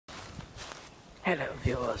Hello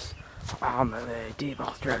viewers, I'm in the deep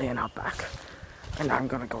Australian outback and I'm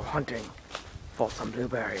gonna go hunting for some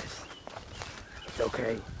blueberries. It's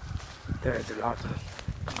okay, there's a lot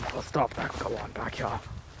of stuff that can go on back here,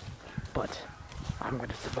 but I'm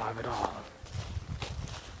gonna survive it all.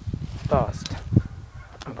 First,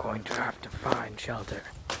 I'm going to have to find shelter.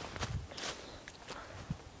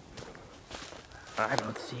 I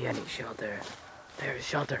don't see any shelter. There's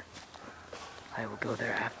shelter. I will go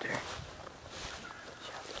there after.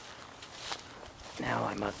 Now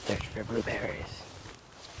I must search for blueberries.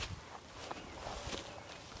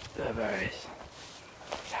 Blueberries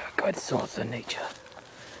are a good source of nature.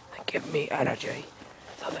 They give me energy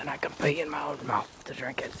so then I can pee in my own mouth to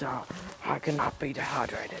drink it so I cannot be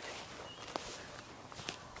dehydrated.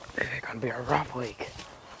 This is going to be a rough week.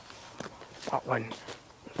 But when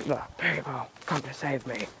the people come to save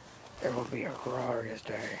me, it will be a glorious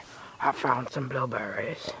day. I found some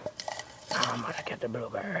blueberries. Now I'm going to get the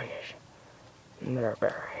blueberries.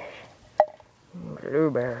 Blueberries.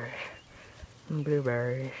 Blueberries.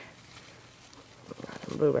 Blueberries. Got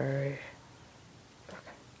some blueberries.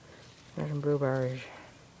 Got some blueberries.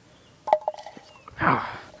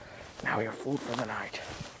 Now we have food for the night.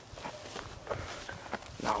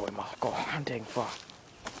 Now we must go hunting for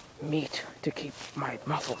meat to keep my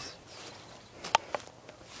muscles.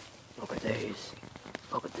 Look at these.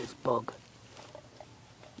 Look at this bug.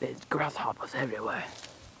 There's grasshoppers everywhere.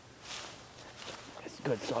 It's a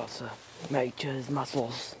good source of nature's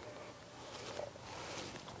muscles.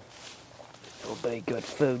 It'll be good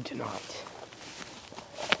food tonight.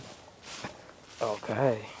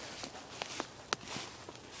 Okay.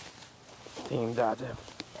 Seems that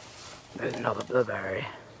there's another blueberry.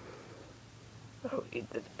 I'll eat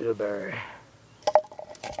this blueberry.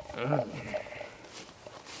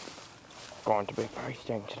 Going to be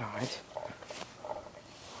feasting tonight.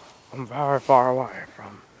 I'm very far away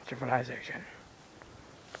from civilization.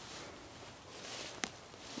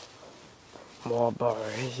 More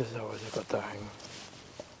berries is always a good thing.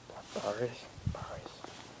 Berries.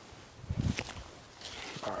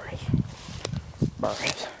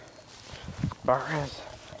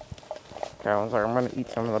 Okay, one second, I'm gonna eat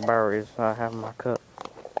some of the berries I have in my cup.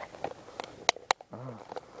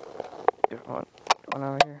 There's one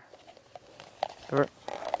over here.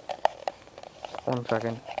 One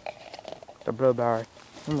second. The blueberry.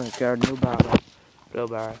 I'm gonna get a new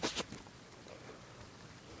blueberry.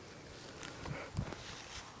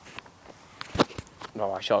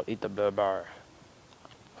 No, I shall eat the blueberry.